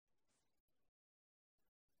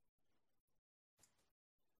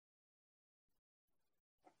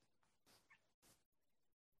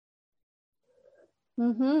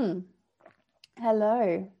Mm-hmm.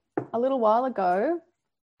 Hello. A little while ago,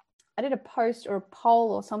 I did a post or a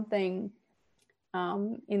poll or something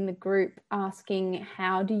in the group asking,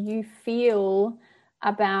 how do you feel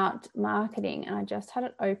about marketing? And I just had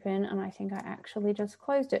it open and I think I actually just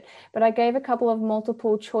closed it. But I gave a couple of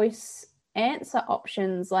multiple choice answer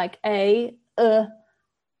options like A,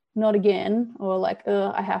 not again, or like,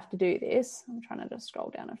 I have to do this. I'm trying to just scroll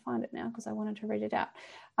down and find it now because I wanted to read it out.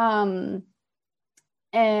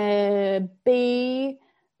 B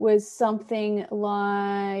was something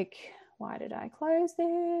like, why did I close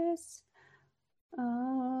this?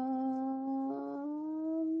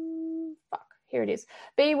 Fuck, here it is.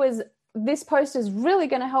 B was, this post is really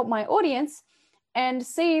going to help my audience. And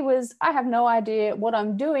C was, I have no idea what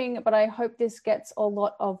I'm doing, but I hope this gets a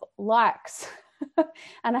lot of likes.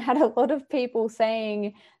 And I had a lot of people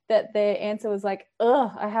saying that their answer was like,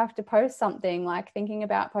 I have to post something, like thinking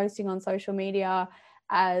about posting on social media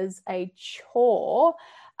as a chore.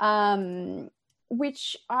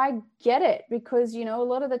 Which I get it, because, a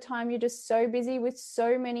lot of the time you're just so busy with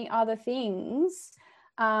so many other things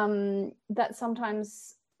that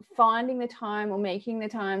sometimes finding the time or making the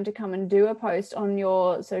time to come and do a post on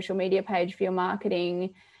your social media page for your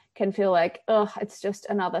marketing can feel like, it's just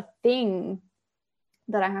another thing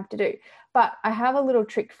that I have to do. But I have a little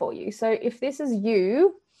trick for you. So if this is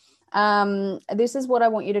you, this is what I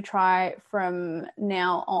want you to try from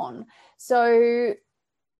now on. So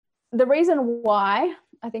the reason why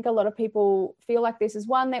I think a lot of people feel like this is,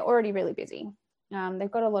 one, they're already really busy.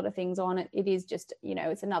 They've got a lot of things on it. It is just,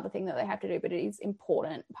 it's another thing that they have to do, but it is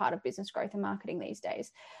important part of business growth and marketing these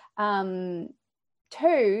days.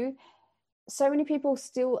 Two, so many people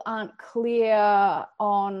still aren't clear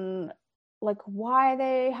on like why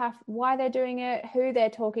they're doing it, who they're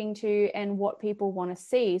talking to, and what people want to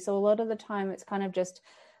see. So a lot of the time it's kind of just,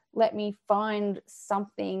 let me find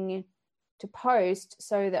something to post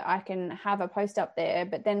so that I can have a post up there.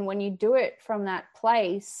 But then when you do it from that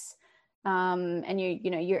place, and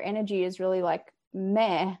your energy is really like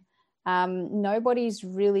meh, nobody's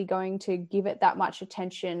really going to give it that much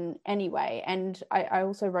attention anyway. And I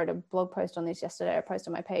also wrote a blog post on this yesterday. I posted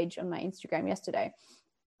on my page on my Instagram yesterday.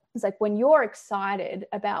 It's like, when you're excited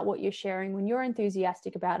about what you're sharing, when you're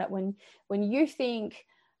enthusiastic about it, when you think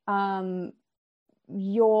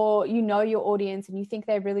your audience and you think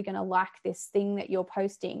they're really going to like this thing that you're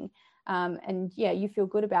posting, and you feel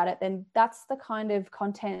good about it, then that's the kind of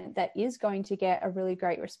content that is going to get a really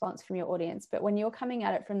great response from your audience. But when you're coming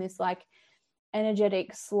at it from this like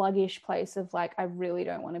energetic, sluggish place of like, I really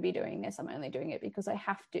don't want to be doing this, I'm only doing it because I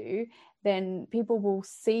have to, then people will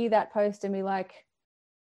see that post and be like,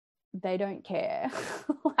 they don't care.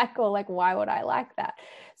 like, why would I like that?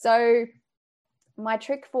 So my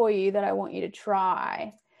trick for you that I want you to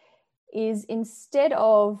try is, instead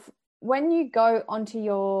of, when you go onto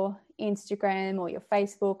your Instagram or your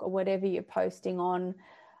Facebook or whatever you're posting on,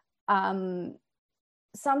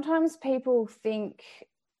 sometimes people think,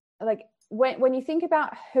 like, when you think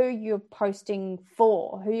about who you're posting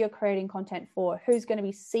for, who you're creating content for, who's going to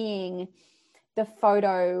be seeing the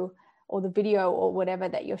photo or the video or whatever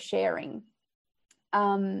that you're sharing,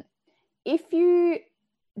 if you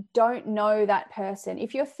don't know that person,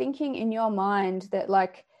 if you're thinking in your mind that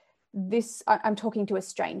like, this, I'm talking to a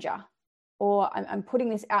stranger, or I'm putting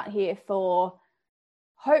this out here for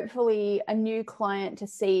hopefully a new client to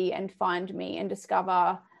see and find me and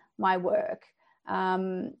discover my work,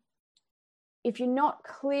 if you're not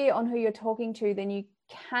clear on who you're talking to, then you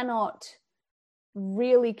cannot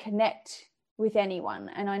really connect with anyone.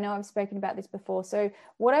 And I know I've spoken about this before. So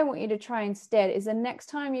what I want you to try instead is, the next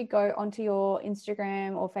time you go onto your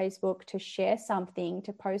Instagram or Facebook to share something,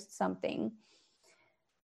 to post something,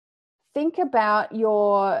 think about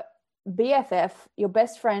your BFF, your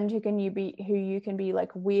best friend, who you can be like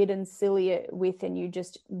weird and silly with, and you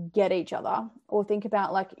just get each other. Or think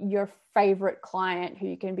about like your favorite client who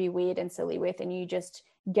you can be weird and silly with, and you just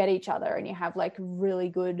get each other, and you have like really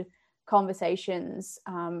good conversations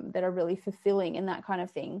that are really fulfilling and that kind of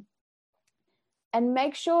thing. And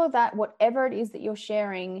make sure that whatever it is that you're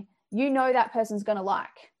sharing, that person's going to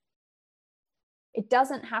like. It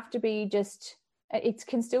doesn't have to be just, it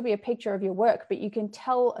can still be a picture of your work, but you can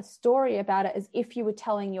tell a story about it as if you were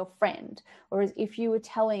telling your friend, or as if you were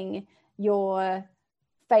telling your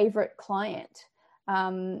favorite client.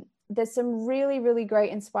 There's some really, really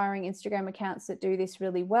great inspiring Instagram accounts that do this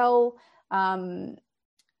really well.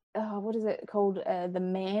 what is it called? The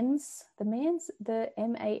Manse, the MANSE.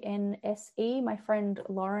 My friend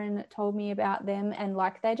Lauren told me about them, and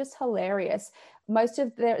like they're just hilarious. Most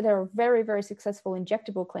of they're a very, very successful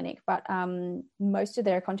injectable clinic, but most of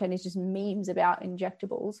their content is just memes about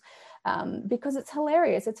injectables, because it's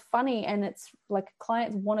hilarious, it's funny, and it's like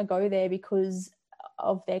clients want to go there because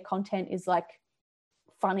of their content is like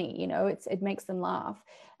funny, you know, it makes them laugh.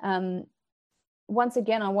 Once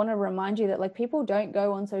again, I want to remind you that like people don't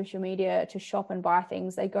go on social media to shop and buy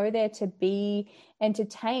things. They go there to be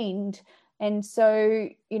entertained. And so,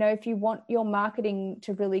 you know, if you want your marketing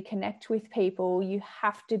to really connect with people, you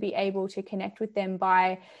have to be able to connect with them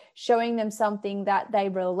by showing them something that they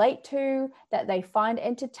relate to, that they find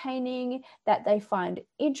entertaining, that they find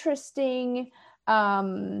interesting.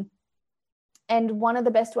 And one of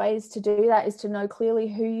the best ways to do that is to know clearly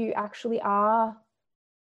who you actually are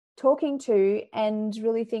talking to, and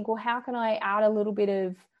really think, well, how can I add a little bit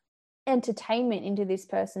of entertainment into this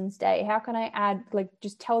person's day? How can I add, like,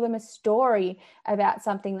 just tell them a story about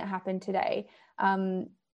something that happened today?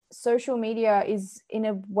 Social media is in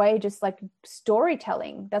a way just like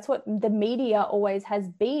storytelling. That's what the media always has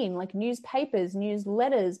been, like newspapers,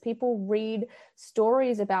 newsletters. People read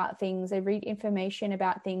stories about things, they read information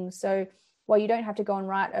about things. So while you don't have to go and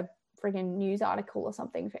write a friggin' news article or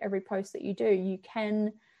something for every post that you do, you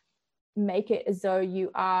can make it as though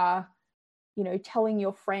you are, you know, telling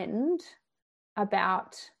your friend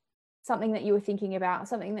about something that you were thinking about,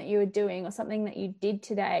 something that you were doing, or something that you did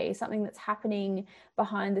today, something that's happening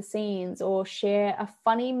behind the scenes, or share a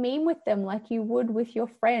funny meme with them like you would with your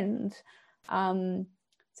friend. So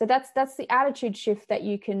that's the attitude shift that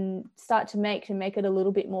you can start to make it a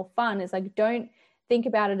little bit more fun. Is like, don't think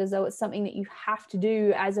about it as though it's something that you have to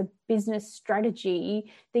do as a business strategy.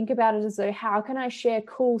 Think about it as though, how can I share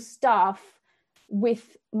cool stuff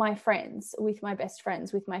with my friends, with my best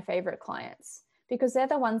friends, with my favorite clients? Because they're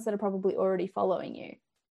the ones that are probably already following you.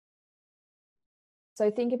 So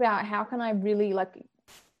think about, how can I really like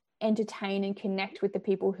entertain and connect with the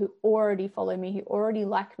people who already follow me, who already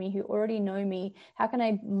like me, who already know me? How can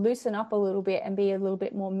I loosen up a little bit and be a little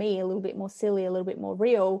bit more me, a little bit more silly, a little bit more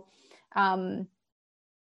real?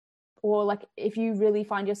 Or like, if you really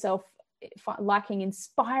find yourself liking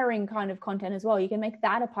inspiring kind of content as well, you can make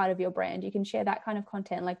that a part of your brand. You can share that kind of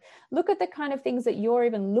content. Like, look at the kind of things that you're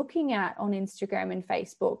even looking at on Instagram and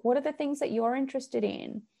Facebook. What are the things that you're interested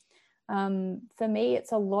in? For me,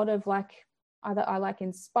 it's a lot of like, either I like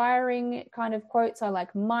inspiring kind of quotes, I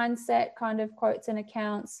like mindset kind of quotes and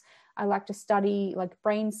accounts. I like to study like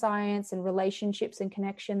brain science and relationships and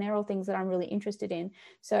connection. They're all things that I'm really interested in.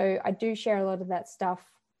 So I do share a lot of that stuff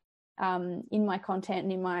in my content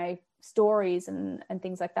and in my stories and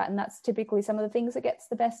things like that. And that's typically some of the things that gets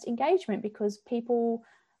the best engagement, because people,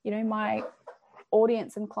 you know, my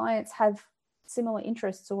audience and clients have similar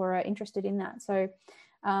interests or are interested in that. So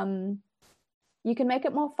you can make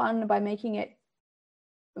it more fun by making it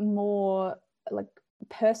more like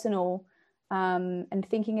personal, and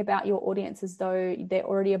thinking about your audience as though they're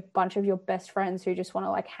already a bunch of your best friends who just want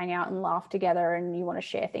to like hang out and laugh together, and you want to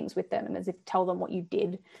share things with them, and as if tell them what you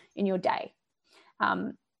did in your day.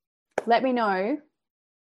 Let me know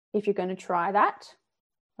if you're going to try that.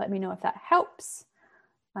 Let me know if that helps,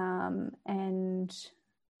 and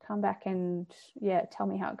come back and tell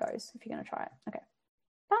me how it goes if you're going to try it. Okay,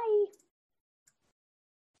 bye.